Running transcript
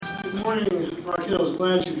Good morning, Rock Hills.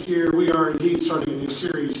 Glad you're here. We are indeed starting a new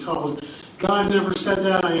series called God Never Said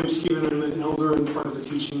That. I am Stephen. I'm an elder and part of the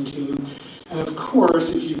teaching team. And of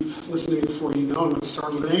course, if you've listened to me before, you know I'm going to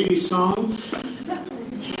start with an 80s song.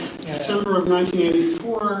 December of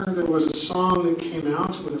 1984, there was a song that came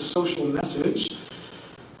out with a social message.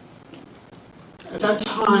 At that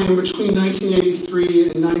time, between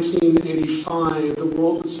 1983 and 1985, the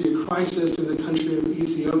world would see a crisis in the country of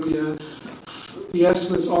Ethiopia. The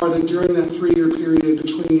estimates are that during that 3-year period,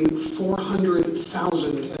 between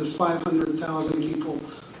 400,000 and 500,000 people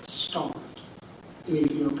starved in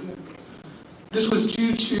Ethiopia. This was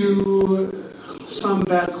due to some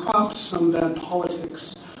bad crops, some bad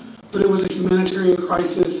politics, but it was a humanitarian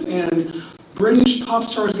crisis, and British pop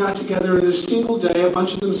stars got together in a single day. A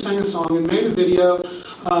bunch of them sang a song and made a video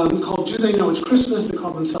called Do They Know It's Christmas? They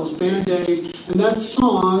called themselves Band-Aid. And that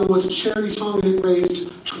song was a charity song, and it raised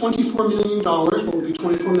 $24 million, what would be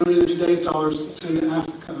 $24 million in today's dollars, to send to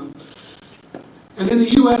Africa. And in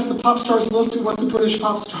the U.S., the pop stars looked at what the British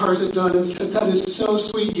pop stars had done and said, "That is so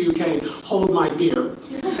sweet, UK, hold my beer."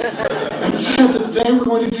 And said that they were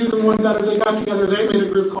going to do them one better. They got together, they made a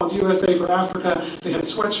group called USA for Africa. They had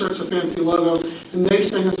sweatshirts, a fancy logo, and they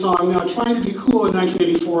sang a song. Now, trying to be cool in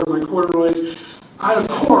 1984 in my corduroys, I, of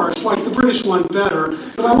course, liked the British one better,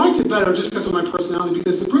 but I liked it better just because of my personality,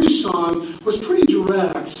 because the British song was pretty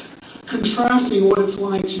direct, contrasting what it's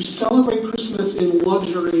like to celebrate Christmas in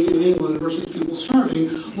luxury in England versus people starving.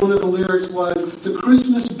 One of the lyrics was, "The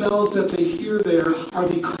Christmas bells that they hear there are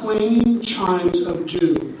the clanging chimes of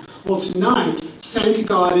doom. Well, tonight, thank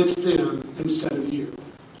God it's them instead of you."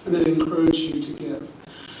 And then encourage you to give.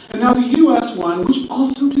 And now the U.S. one, which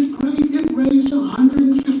also did great, it raised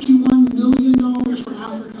 $151 million for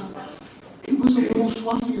Africa. It was a little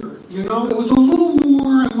fluffier, it was a little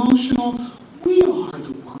more emotional. We are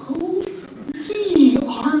the world. We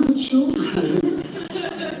are the children.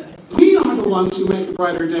 We are the ones who make a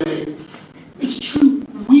brighter day. It's true.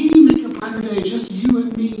 We make a brighter day, just you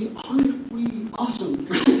and me. Aren't we awesome?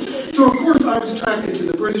 So, of course, I was attracted to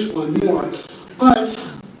the British one more. But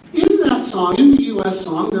in that song, in the U.S.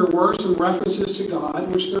 song, there were some references to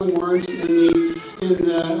God, which there weren't in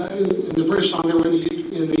the British song. There were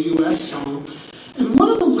in the U.S. song. And one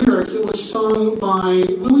of the lyrics that was sung by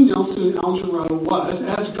Willie Nelson and Al Jarreau was,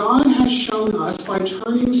 "As God has shown us by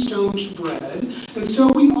turning stone to bread, and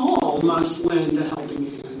so we all must lend a helping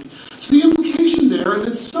hand." So the implication there is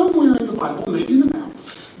that somewhere in the Bible, maybe in the map,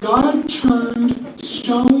 God turned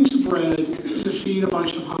stone to bread to feed a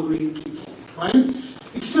bunch of hungry people, right?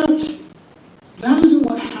 Except that isn't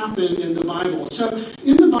what happened in the Bible. So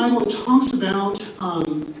in the Bible, it talks about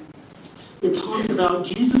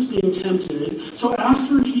Jesus being tempted. So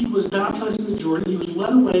after he was baptized in the Jordan, he was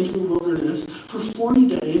led away into the wilderness for 40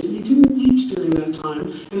 days, and he didn't eat during that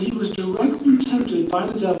time, and he was directly tempted by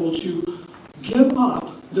the devil to give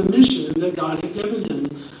up the mission that God had given him.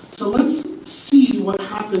 So let's see what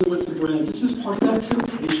happened with the bread. This is part of that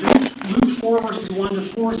temptation. Luke 4, verses 1 to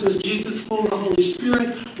 4 says, "Jesus, full of the Holy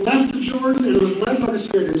Spirit, left the Jordan and was led by the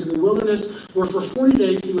Spirit into the wilderness, where for 40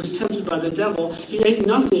 days he was tempted by the devil. He ate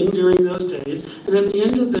nothing during those days, and at the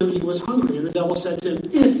end of them he was hungry. And the devil said to him,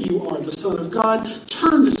 'If you are the Son of God,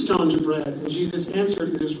 turn the stone to bread.' And Jesus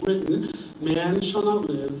answered, 'It is written, man shall not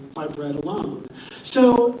live by bread alone.'"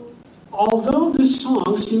 So, although this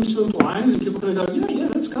song seems to imply, and people are going to go, yeah,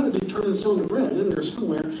 it's got to be turning stone to bread in there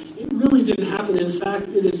somewhere, it really didn't happen. In fact,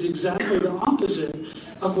 it is exactly the opposite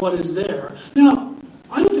of what is there. Now,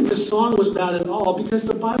 I don't think this song was bad at all, because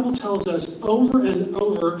the Bible tells us over and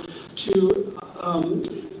over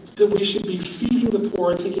that we should be feeding the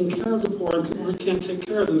poor, taking care of the poor, and people who can't take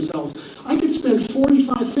care of themselves. I could spend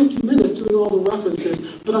 45, 50 minutes doing all the references,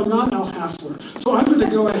 but I'm not Al Hassler. So I'm going to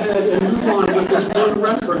go ahead and move on with this one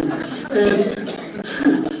reference and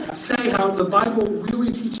say how the Bible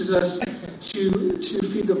really teaches us to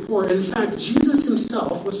feed the poor. In fact, Jesus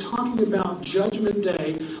himself was talking about Judgment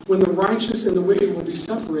Day, when the righteous and the wicked will be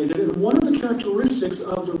separated. And one of the characteristics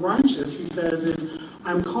of the righteous, he says, is,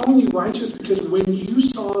 "I'm calling you righteous because when you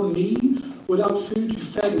saw me without food, you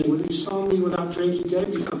fed me. When you saw me without drink, you gave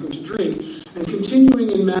me something to drink." And continuing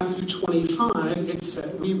in Matthew 25, it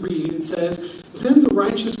says, "Then the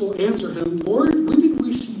righteous will answer him, 'Lord, when did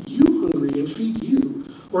we see you hungry and feed you,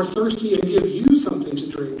 or thirsty and give you something to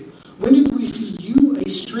drink? When did we see you a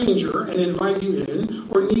stranger and invite you in,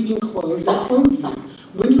 or needing clothes and clothe you?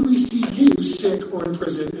 When did we see you sick or in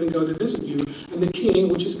prison and go to visit you?' And the king,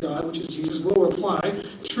 which is God, which is Jesus, will reply,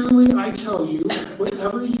 'Truly I tell you,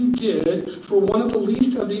 whatever you did for one of the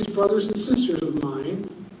least of these brothers and sisters of mine,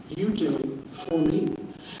 you did for me.'"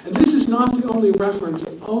 And this is not the only reference.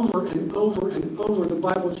 Over and over and over, the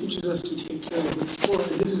Bible teaches us to take care of the poor,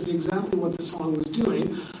 and this is exactly what the song was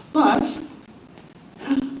doing. But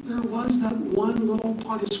there was that one little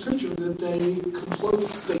part of Scripture that they quote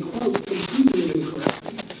completely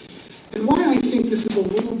incorrectly. And why I think this is a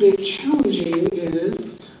little bit challenging is,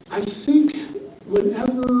 I think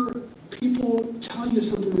whenever people tell you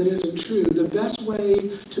something that isn't true, the best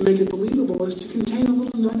way to make it believable is to contain a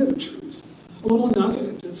little nugget of truth. A little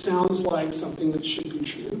nugget that sounds like something that should be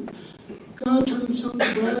true. God turned some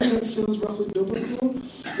bread, that sounds roughly biblical.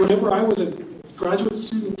 Whenever I was a graduate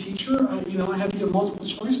student teacher, I had to give multiple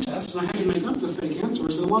choice tests, and I had to make up the fake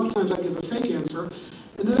answers. And a lot of times I'd give a fake answer,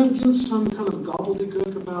 and then I'd give some kind of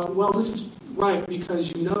gobbledygook about, well, this is right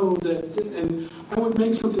because you know that, and I would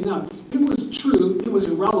make something up. It was true, it was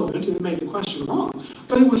irrelevant, and it made the question wrong,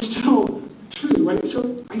 but it was still true, right?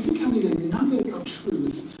 So I think having a nugget of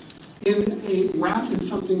truth wrapped in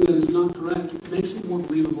something that is not correct makes it more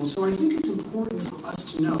believable. So I think it's important for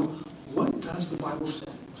us to know, what does the Bible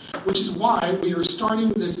say? Which is why we are starting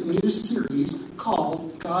this new series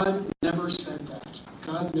called God Never Said That.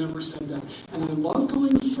 God Never Said That. And I love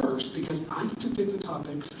going first because I get to pick the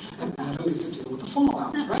topics and Adam gets to deal with the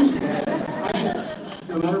fallout, right?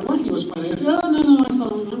 No matter what he was planning, I said, I thought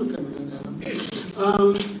I was good with that,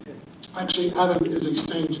 Adam. Actually, Adam is a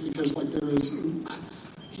saint because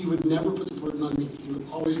he would never put the burden on me. He would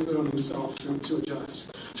always put it on himself to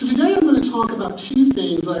adjust. So today I'm going to talk about two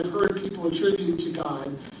things that I've heard people attribute to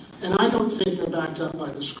God, and I don't think they're backed up by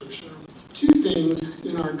the Scripture. Two things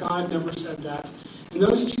in our God Never Said That. And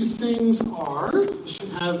those two things are, should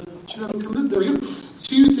have them come up. There we go.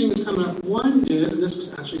 Two things come up. One is, and this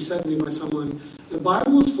was actually said to me by someone, the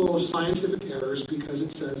Bible is full of scientific errors because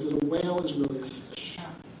it says that a whale is really a fish.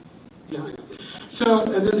 Yeah, I know. So,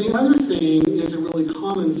 and then the other thing is a really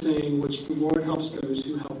common saying, which the Lord helps those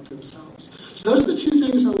who help themselves. So those are the two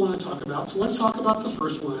things I want to talk about. So let's talk about the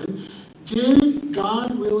first one. Did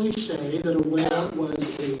God really say that a whale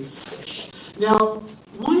was a fish? Now,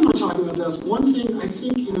 why am I talking about this? One thing, I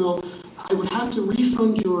think, I would have to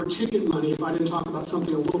refund your ticket money if I didn't talk about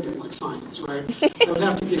something a little bit like science, right? I would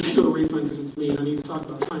have to give you a refund because it's me and I need to talk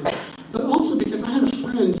about science. But also because I had a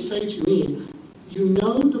friend say to me,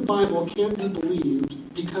 the Bible can't be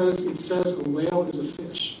believed because it says a whale is a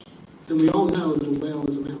fish. And we all know that a whale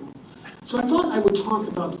is a mammal. So I thought I would talk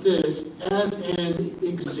about this as an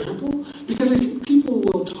example, because I think people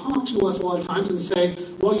will talk to us a lot of times and say,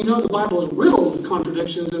 well, the Bible is riddled with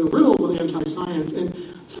contradictions and riddled with anti-science. And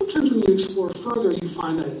sometimes when you explore further, you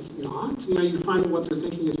find that it's not. You find that what they're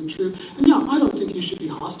thinking isn't true. And I don't think you should be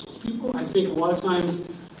hostile to people. I think a lot of times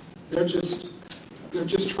they're just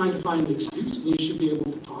trying to find an excuse, and you should be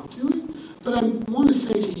able to talk to it. But I want to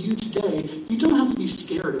say to you today, you don't have to be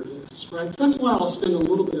scared of this, right? So that's why I'll spend a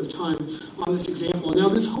little bit of time on this example. Now,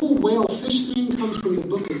 this whole whale-fish thing comes from the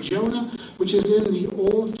book of Jonah, which is in the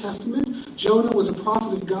Old Testament. Jonah was a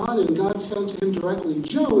prophet of God, and God said to him directly,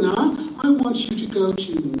 Jonah, I want you to go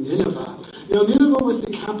to Nineveh. Now, Nineveh was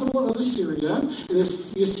the capital of Assyria, and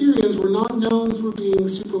the Assyrians were not known for being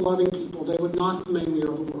super loving people. They would not have made me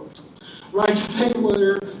of the world. Right? They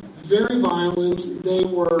were very violent. They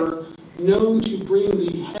were known to bring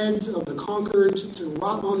the heads of the conquered to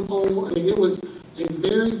rot on pole. It was a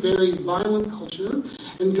very, very violent culture.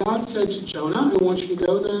 And God said to Jonah, I want you to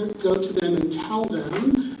go to them and tell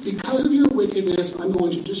them, because of your wickedness, I'm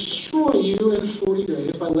going to destroy you in 40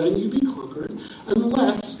 days by letting you be conquered,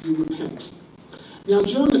 unless you repent. Now,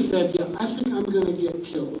 Jonah said, I think I'm going to get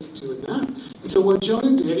killed doing that. And so what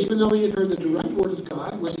Jonah did, even though he had heard the direct word of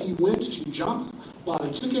God, was he went to Joppa, bought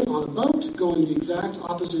a ticket on a boat, going the exact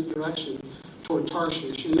opposite direction toward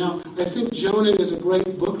Tarshish. And now, I think Jonah is a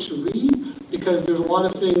great book to read, because there's a lot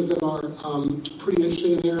of things that are pretty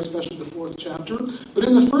interesting in there, especially the 4th chapter. But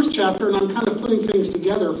in the 1st chapter, and I'm kind of putting things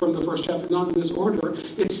together from the 1st chapter, not in this order,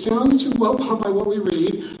 it sounds by what we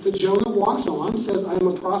read that Jonah walks on, says, I am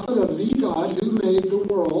a prophet of the God who made the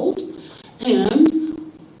world,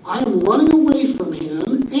 and I am running away from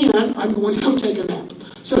him, and I'm going to go take a nap.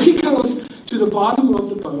 So he goes to the bottom of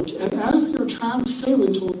the boat, and as they are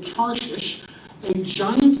sailing toward Tarshish, a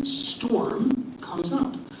giant storm comes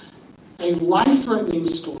up. A life-threatening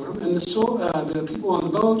storm, and the people on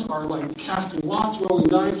the boat are like casting lots, rolling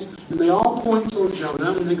dice, and they all point toward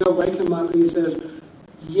Jonah, and they go wake him up, and he says,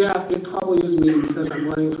 it probably is me because I'm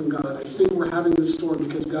running from God. I think we're having this storm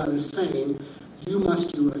because God is saying, you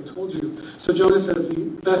must do what I told you. So Jonah says the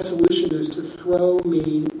best solution is to throw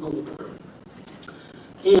me over.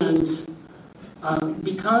 And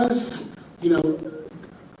because,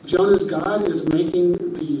 Jonah's God is making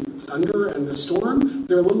the thunder and the storm,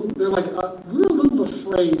 they're like, we're a little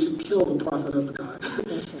afraid to kill the prophet of God.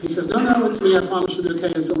 He says, no, it's me, I promise you'll be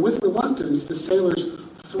okay. And so with reluctance, the sailors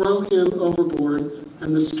throw him overboard,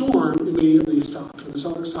 and the storm immediately stops. And the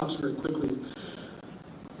storm stops very quickly.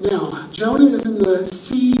 Now, Jonah is in the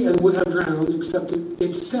sea and would have drowned, except that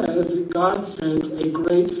it says that God sent a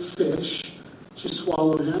great fish to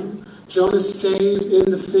swallow him. Jonah stays in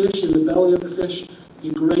the fish, in the belly of the fish, the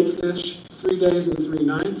great fish, 3 days and 3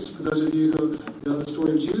 nights. For those of you who know the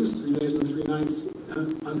story of Jesus, 3 days and 3 nights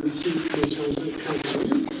under the sea,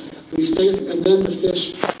 but he stays, and then the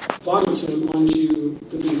fish vomits him onto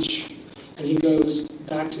the beach, and he goes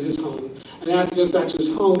back to his home. And as he goes back to his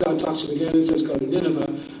home, God talks to him again and says, go to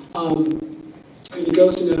Nineveh. And he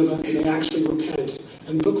goes to Nineveh, and they actually repent.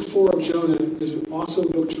 And book 4 of Jonah is an awesome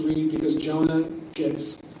book to read because Jonah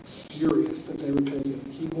gets furious that they repented.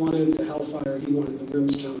 He wanted the hellfire, he wanted the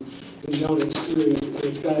brimstone. And Jonah is furious, and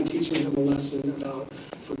it's God teaching him a lesson about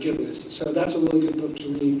forgiveness. So that's a really good book to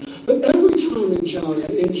read. But every time in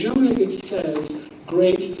Jonah it says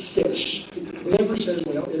great fish. It never says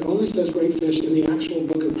whale. It only says great fish in the actual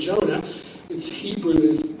book of Jonah. Its Hebrew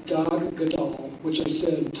is Dag Gadol, which I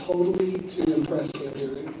said totally to impress him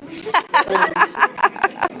here.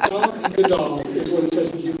 Dag Gadol is what it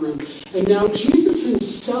says in Hebrew. And now Jesus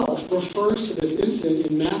himself refers to this incident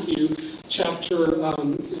in Matthew chapter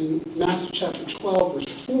 12, verse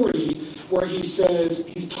 40, where he says,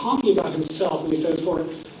 he's talking about himself, and he says, for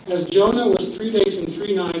as Jonah was 3 days and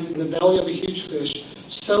 3 nights in the belly of a huge fish,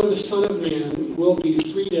 so the Son of Man will be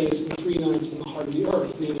 3 days and 3 nights in the heart of the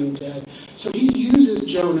earth, meaning dead. So he uses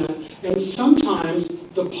Jonah, and sometimes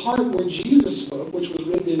the part where Jesus spoke, which was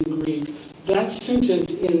written in Greek, that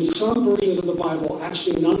sentence in some versions of the Bible,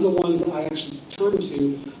 actually none of the ones that I actually turned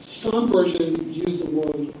to, some versions use the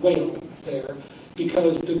word whale there,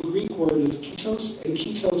 because the Greek word is ketos, and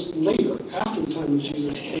ketos later, after the time of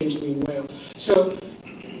Jesus, came to mean whale. So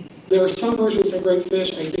there are some versions that say great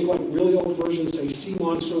fish. I think like really old versions say sea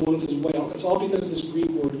monster, one says whale. It's all because of this Greek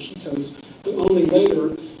word ketos that only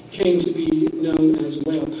later came to be known as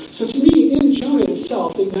whale. So to me, in Jonah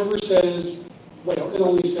itself, it never says whale. It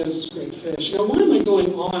only says great fish. Now, why am I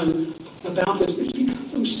going on about this? It's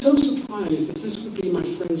because I'm so surprised that this would be my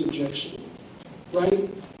friend's objection. Right?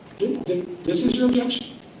 This is your objection.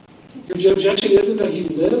 Your objection isn't that he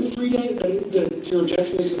lived 3 days. That your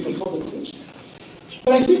objection is that they called it fish.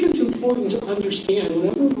 But I think it's important to understand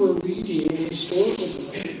whenever we're reading a historical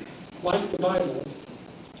book like the Bible,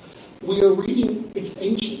 we are reading, it's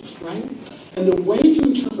ancient, right? And the way to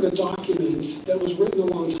interpret a document that was written a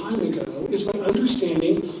long time ago is by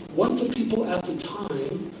understanding what the people at the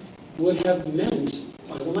time would have meant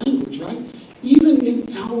by the language, right? Even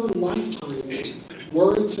in our lifetimes,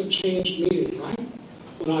 words have changed meaning, right?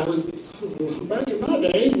 When I was, back in my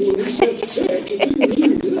day, when we said sick, it didn't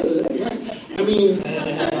mean good, right? I mean,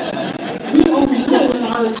 we all know in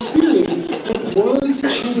our experience that words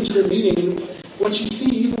change their meaning. What you see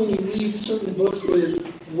even when you read certain books is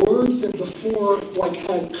words that before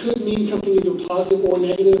could mean something either positive or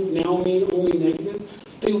negative, now mean only negative.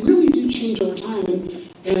 They really do change over time.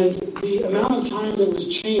 And the amount of time that was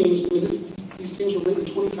changed, I mean, these things were written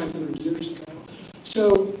 2,500 years ago.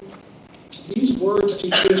 So these words do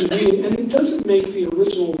change in meaning, and it doesn't make the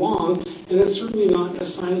original wrong, and it's certainly not a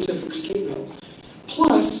scientific statement.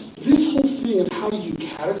 Plus, this whole thing of how you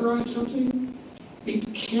categorize something,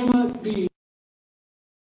 it cannot be.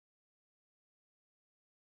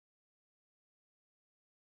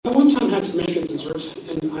 I one time had to make a dessert,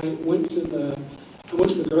 and I went to the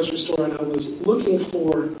grocery store, and I was looking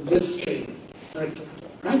for this thing right there.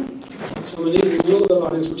 Right? So I'm going to need a little bit of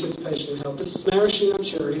audience participation to help. This is maraschino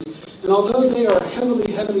cherries, and although they are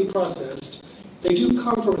heavily processed, they do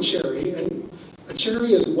come from a cherry, and a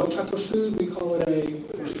cherry is what type of food? We call it a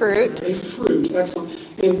fruit. A fruit, excellent.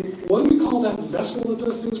 And what do we call that vessel that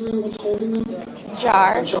those things are in? What's holding them?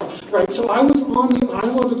 Jar. A jar. Right, so I was on the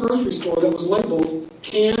aisle of the grocery store that was labeled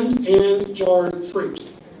canned and jarred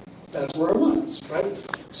fruit. That's where I was, right?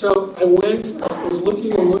 So I was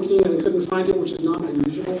looking and couldn't find it, which is not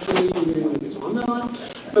unusual for me, even when it's on that aisle.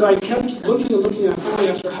 But I kept looking and I finally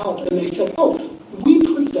asked for help, and they said, oh, we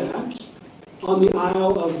put that on the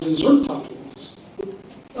aisle of dessert toppings.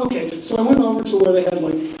 Okay, so I went over to where they had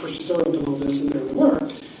fresh syrup and all this, and there they were.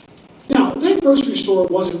 Now, that grocery store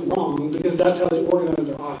wasn't wrong because that's how they organize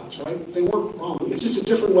their aisles, right? They weren't wrong. It's just a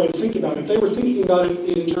different way to think about it. They were thinking about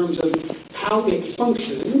it in terms of how it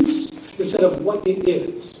functions instead of what it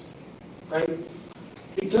is, right?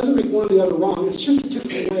 It doesn't make one or the other wrong. It's just a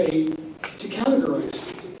different way to categorize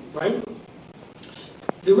something, right?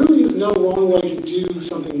 There really is no wrong way to do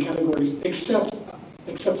something in categories except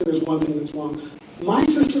except that there's one thing that's wrong. My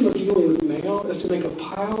system of dealing with mail is to make a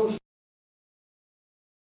pile of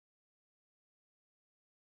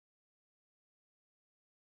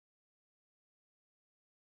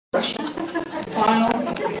fresh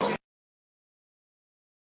pile.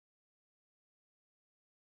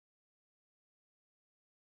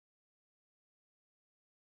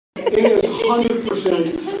 It is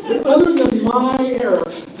 100%. But other than my error,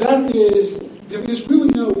 there is really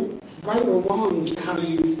no right or wrong to how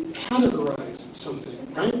you categorize something,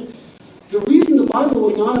 right? The reason the Bible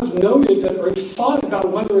would not have noted that or thought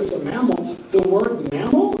about whether it's a mammal, the word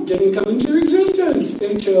mammal didn't come into existence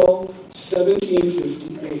until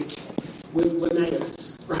 1758 with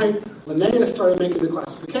Linnaeus, right? Linnaeus started making the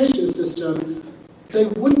classification system. They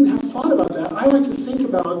wouldn't have thought about that. I like to think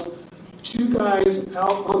about two guys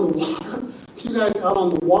out on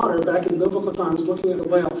the water back in biblical times looking at a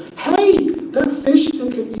whale. Hey, that fish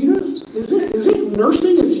that could eat us, is it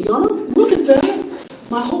nursing its young? Look at that.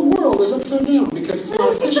 My whole world is upside down because it's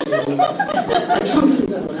not a fish anymore. I don't think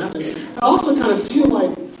that would happen. I also kind of feel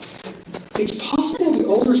like it's possible the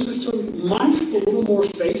older system might have a little more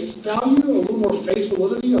face value, a little more face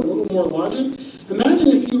validity, a little more logic. Imagine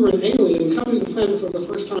if you were an alien coming to the planet for the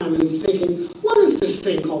first time and thinking, what is this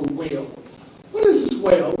thing called whale? What is this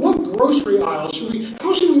whale? What grocery aisle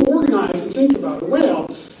how should we organize and think about a whale?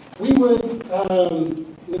 We would,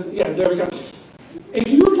 there we go. If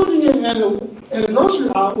you were putting it in a grocery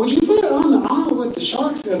aisle, would you put it on the aisle with the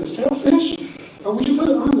sharks and the sailfish? Or would you put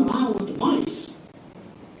it on the aisle with the mice?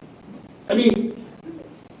 I mean,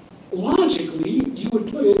 logically, you would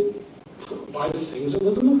put it by the things that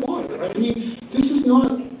live in the water, right? I mean, this is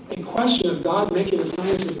not a question of God making a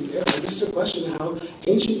scientific error. This is a question of how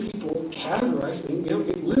ancient people categorize things. You know,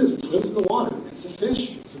 it lives in the water. It's a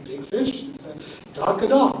fish. It's a big fish. It's a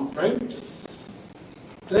dog, right?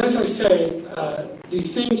 And as I say, the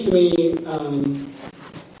thing to me,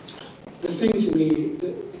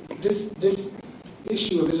 this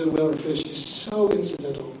issue of is it a whale or fish is so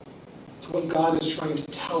incidental to what God is trying to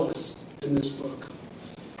tell us in this book.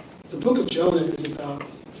 The book of Jonah is about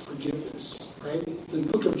forgiveness, right? The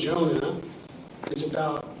book of Jonah is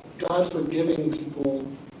about God forgiving people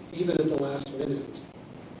even at the last minute.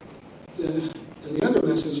 And the other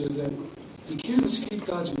message is that you can't escape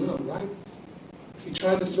God's will, right? He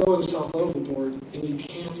tried to throw himself overboard, and you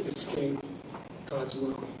can't escape God's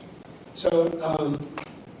will. So,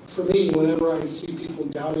 for me, whenever I see people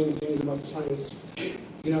doubting things about the science,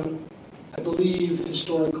 I believe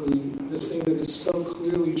historically the thing that is so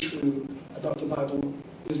clearly true about the Bible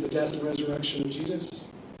is the death and resurrection of Jesus.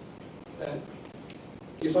 That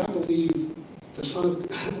if I believe that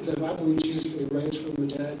if I believe Jesus can be raised from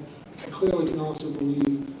the dead, I clearly can also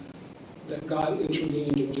believe that God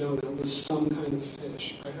intervened in Jonah with some kind of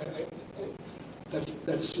fish.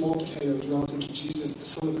 That's small potatoes relative to Jesus, the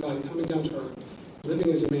Son of God, coming down to earth, living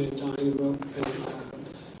as a man, dying and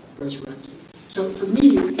resurrected. So for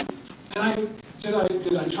me, did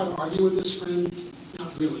I try to argue with this friend?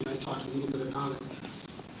 Not really. I talked a little bit about it.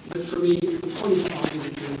 But for me, the point is arguing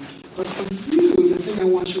with you. But for you, the thing I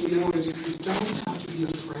want you to know is you don't have to be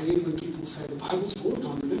afraid when people say the Bible's full of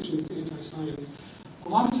contradictions, it's anti-science. A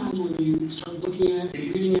lot of times when you start looking at it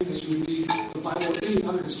and reading it as you read the Bible or any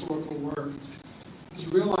other historical work, you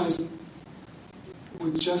realize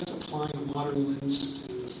we're just applying a modern lens to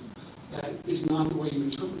things that is not the way you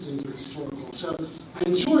interpret things that are historical. So I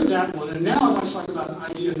enjoyed that one. And now let's talk about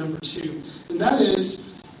idea number 2. And that is,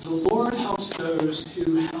 the Lord helps those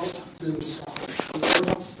who help themselves. The Lord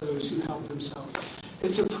helps those who help themselves.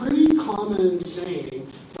 It's a pretty common saying,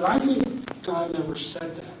 but I think God never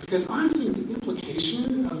said that. Because I think the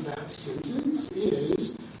implication of that sentence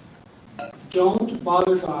is, don't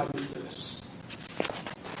bother God with this.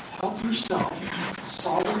 Help yourself.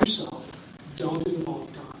 Solve it yourself. Don't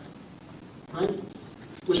involve God. Right?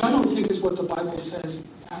 Which I don't think is what the Bible says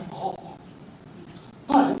at all.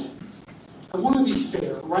 But I want to be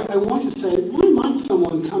fair, right? I want to say, why might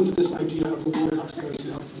someone come to this idea of the Lord helps those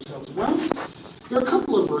who help themselves? Well, there are a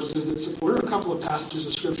couple of verses that support it, a couple of passages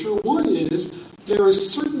of Scripture. One is, there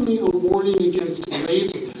is certainly a warning against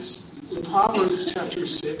laziness. In Proverbs chapter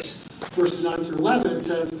 6, verses 9 through 11, it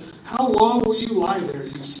says, how long will you lie there,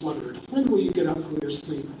 you sluggard? When will you get up from your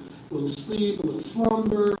sleep? A little sleep, a little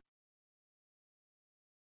slumber.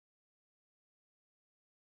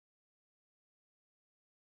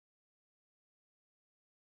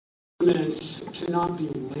 To not be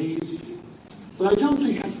lazy. But I don't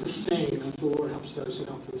think that's the same as the Lord helps those who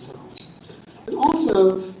help themselves. And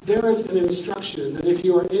also, there is an instruction that if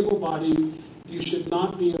you are able-bodied, You should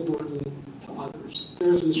not be a burden to others.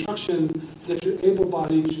 There's instruction that if you're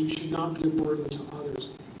able-bodied, you should not be a burden to others.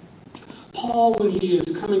 Paul, when he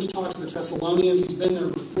is coming to talk to the Thessalonians, he's been there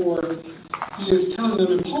before, he is telling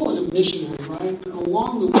them, and Paul is a missionary, right? But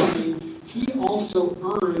along the way, he also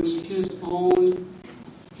earns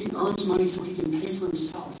money so he can pay for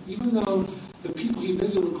himself. Even though the people he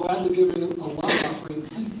visited would gladly give him a love offering,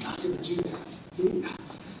 he doesn't do that.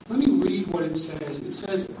 Let me read what it says. It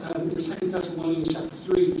says in 2 Thessalonians chapter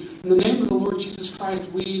 3, in the name of the Lord Jesus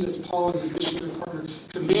Christ, we, that's Paul and his missionary partner,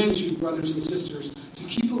 command you, brothers and sisters, to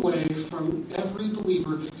keep away from every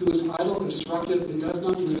believer who is idle and disruptive and does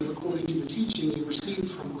not live according to the teaching you received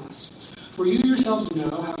from us. For you yourselves know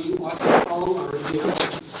how you ought to follow our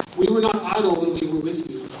example. We were not idle when we were with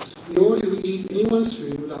you, nor did we eat anyone's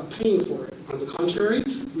food without paying for it. On the contrary,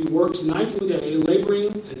 we worked night and day,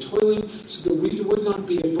 laboring and toiling, so that we would not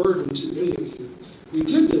be a burden to any of you. We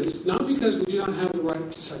did this not because we do not have the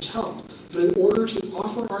right to such help, but in order to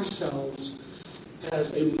offer ourselves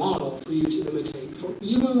as a model for you to imitate. For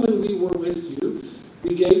even when we were with you,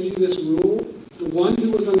 we gave you this rule: the one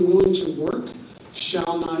who is unwilling to work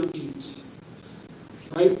shall not eat.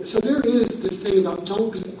 Right? So there is this thing about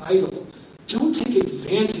don't be idle. Don't take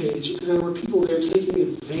advantage, because there were people there taking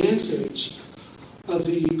advantage of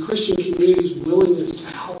the Christian community's willingness to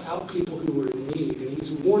help out people who were in need. And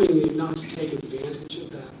he's warning them not to take advantage of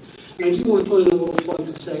that. And I do want to put in a little plug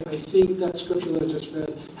to say, I think that scripture that I just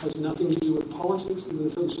read has nothing to do with politics, even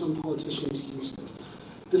though some politicians use it.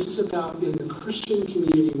 This is about in the Christian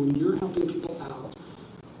community, when you're helping people out,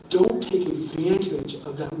 don't take advantage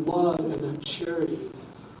of that love and that charity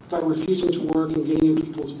by refusing to work and getting in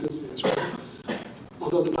people's business. Right?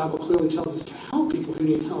 Although the Bible clearly tells us to help people who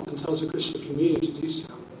need help and tells the Christian community to do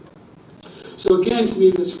so. So again, to me,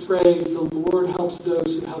 this phrase, the Lord helps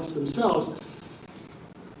those who help themselves,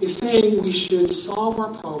 is saying we should solve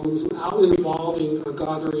our problems without involving or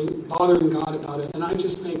bothering God about it. And I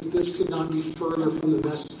just think this could not be further from the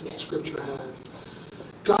message that Scripture has.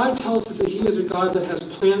 God tells us that He is a God that has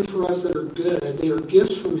plans for us that are good. They are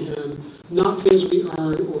gifts from Him, not things we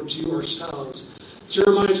earn or do ourselves.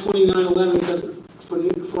 Jeremiah 29:11 says,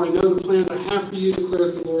 For I know the plans I have for you,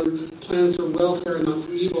 declares the Lord, plans for welfare and not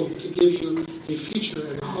for evil, to give you a future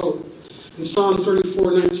and a hope. And Psalm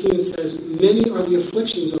 34:19 says, Many are the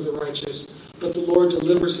afflictions of the righteous, but the Lord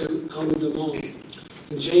delivers him out of them all.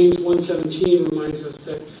 And James 1:17 reminds us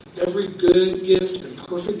that every good gift and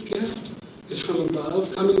perfect gift is from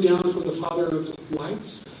above, coming down from the Father of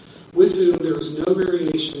lights, with whom there is no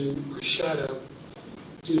variation or shadow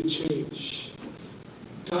due to change.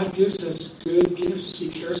 God gives us good gifts. He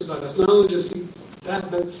cares about us. Not only does He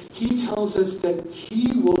that, but He tells us that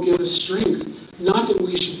He will give us strength, not that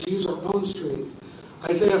we should use our own strength.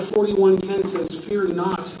 Isaiah 41:10 says, Fear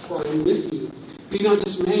not, for I am with you. Be not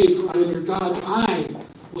dismayed, for I am your God. I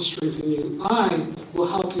will strengthen you. I will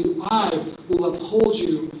help you. I will uphold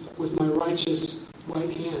you with my righteous right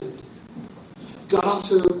hand. God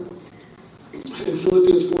also, in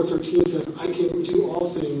Philippians 4:13 says, I can do all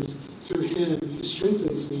things through Him who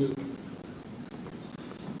strengthens me.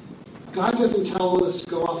 God doesn't tell us to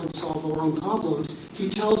go off and solve our own problems. He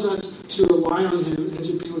tells us to rely on Him and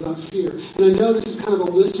to be without fear. And I know this is kind of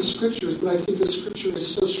a list of scriptures, but I think the scripture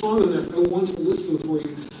is so strong in this, I want to list them for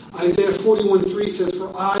you. Isaiah 41:3 says,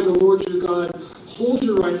 For I, the Lord your God, hold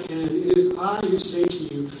your right hand. It is I who say to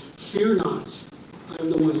you, Fear not. I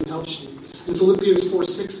am the one who helps you. And Philippians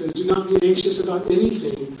 4:6 says, Do not be anxious about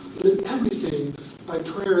anything, but in everything, by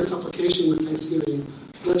prayer and supplication with thanksgiving,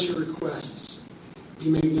 let your requests be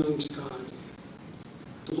made known to God.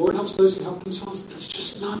 The Lord helps those who help themselves. That's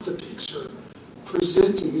just not the picture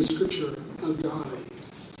presenting the scripture of God.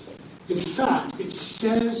 In fact, it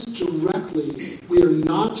says directly we are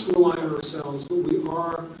not to rely on ourselves, but we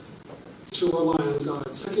are to rely on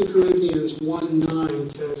God. 2 Corinthians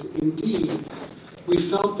 1:9 says, Indeed, we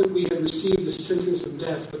felt that we had received the sentence of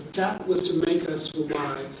death, but that was to make us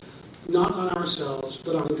rely not on ourselves,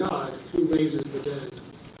 but on God, who raises the dead.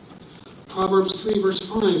 Proverbs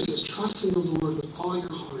 3:5 says, Trust in the Lord with all your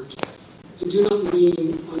heart, and do not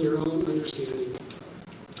lean on your own understanding.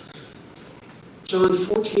 John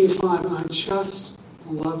 14:5, I just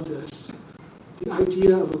love this. The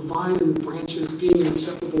idea of a vine and branches being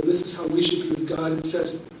inseparable. This is how we should be with God. It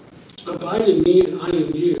says, Abide in me and I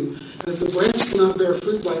in you. As the branch cannot bear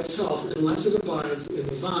fruit by itself unless it abides in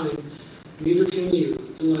the vine, neither can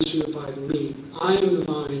you unless you abide in me. I am the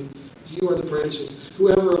vine, you are the branches.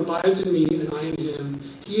 Whoever abides in me and I in him,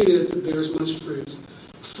 he it is that bears much fruit.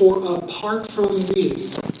 For apart from me,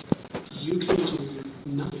 you can do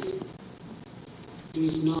nothing. It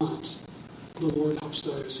is not the Lord helps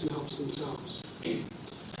those who help themselves.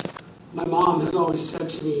 My mom has always said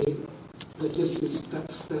to me that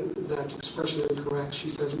that expression is incorrect. She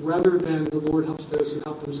says, rather than the Lord helps those who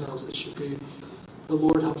help themselves, it should be the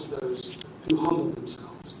Lord helps those who humble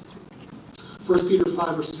themselves. 1 Peter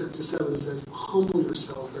 5, verse 6 to 7 says, humble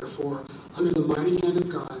yourselves, therefore, under the mighty hand of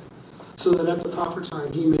God, so that at the proper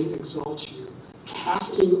time he may exalt you,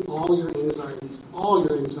 casting all your anxieties on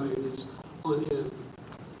him,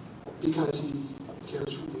 because he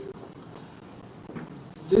cares for you.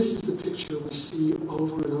 This is the picture we see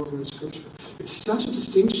over and over in Scripture. It's such a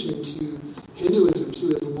distinction to Hinduism,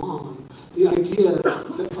 to Islam, the idea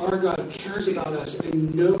that our God cares about us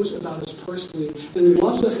and knows about us personally and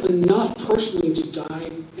loves us enough personally to die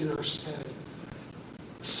in our stead.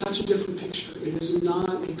 Such a different picture. It is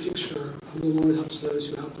not a picture of the Lord helps those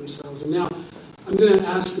who help themselves. And now, I'm going to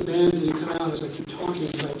ask the band to come out as I keep talking,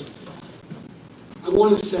 but I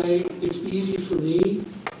want to say it's easy for me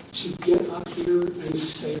to get up here and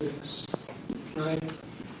say this, right?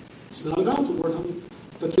 It's not about the Lord,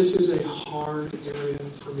 but this is a hard area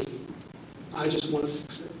for me. I just want to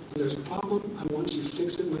fix it. When there's a problem, I want to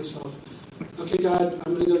fix it myself. Okay, God,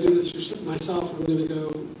 I'm going to go do this myself. I'm going to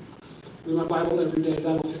go read my Bible every day.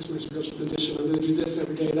 That'll fix my spiritual condition. I'm going to do this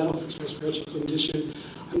every day. That'll fix my spiritual condition.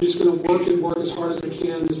 I'm just going to work as hard as I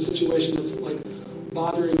can in this situation that's like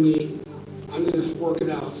bothering me. I'm going to work it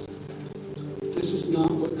out. This is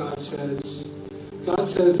not what God says. God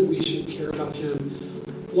says that we should care about him.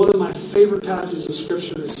 One of my favorite passages of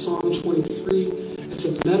Scripture is Psalm 23. It's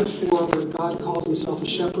a metaphor where God calls himself a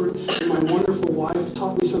shepherd. And my wonderful wife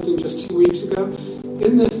taught me something just 2 weeks ago.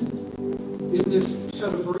 In this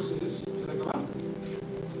set of verses, can I go out?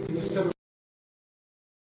 In this set of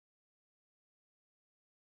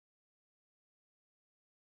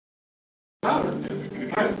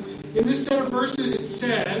In this set of verses, it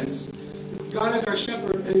says, God is our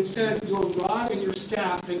shepherd, and it says, your rod and your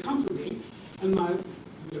staff, they comfort me. And my...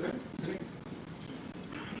 Better?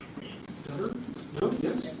 No?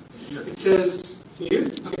 Yes? It says, can you hear?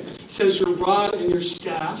 Okay. It says, your rod and your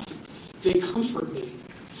staff, they comfort me.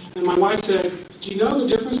 And my wife said, do you know the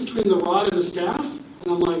difference between the rod and the staff?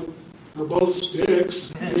 And I'm like, they're both sticks.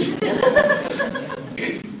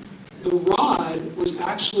 The rod was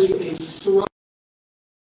actually a throw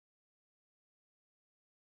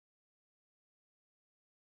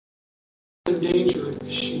endangered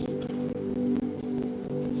the sheep.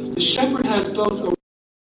 The shepherd has both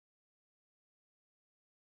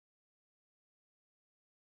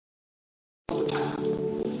a path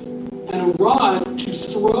and a rod to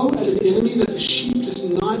throw at an enemy that the sheep does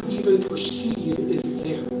not even perceive is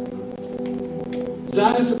there.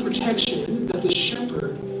 That is the protection that the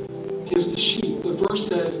shepherd gives the sheep. The verse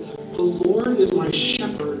says, the Lord is my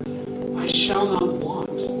shepherd, I shall not want.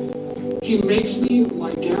 He makes me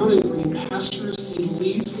lie down in green pastures. He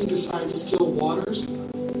leads me beside still waters.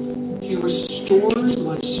 He restores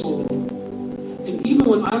my soul. And even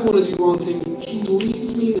when I want to do wrong things, he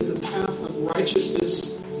leads me in the path of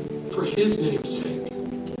righteousness for his name's sake.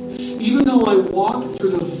 Even though I walk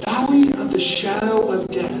through the valley of the shadow of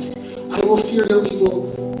death, I will fear no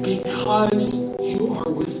evil because you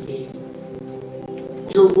are with me.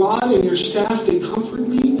 Your rod and your staff, they comfort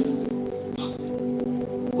me.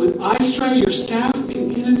 When I stray, your staff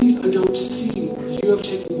and enemies I don't see, you have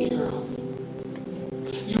taken care of.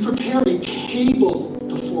 You prepare a table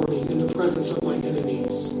before me in the presence of my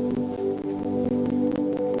enemies.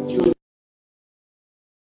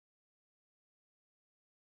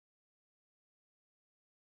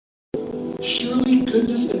 Surely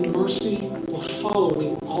goodness and mercy will follow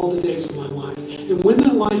me all the days of my life. And when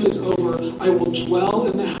that life is over, I will dwell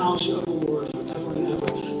in the house of the Lord forever and ever.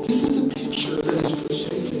 This is the picture that is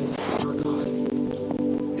presented of our God.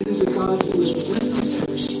 It is a God who is with us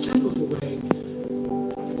every step of the way,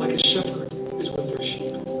 like a shepherd is with their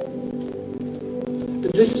sheep.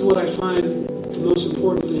 And this is what I find the most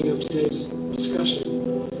important thing of today's discussion,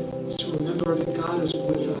 is to remember that God is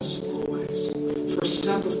with us always. First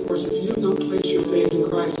step, of course, if you have not placed your faith in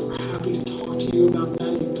Christ, we're happy to talk to you about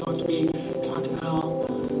that. You can talk to me, talk to Al,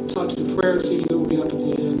 talk to the prayer team that will be up at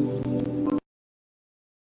the end.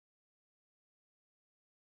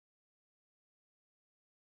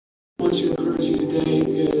 I want to encourage you today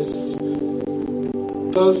is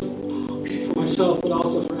both for myself, but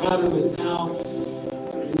also for Adam and Al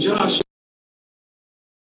and Josh.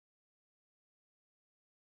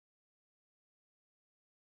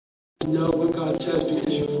 Know what God says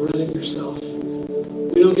because you've read it yourself.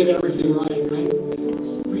 We don't get everything right?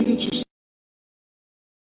 Read it yourself.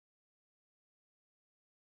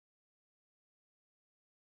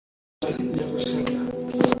 I never said that.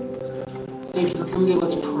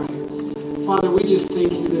 Father, we just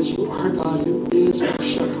thank you that you are God who is our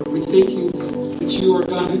shepherd. We thank you that you are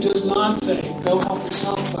God who does not say, go help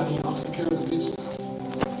yourself, buddy, I'll take care of the good stuff.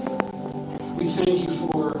 We thank you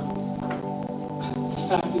for the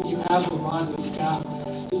fact that you have a rod and a staff,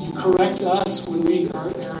 that you correct us when we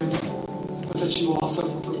are errant, but that you also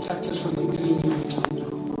protect us from the enemy of time.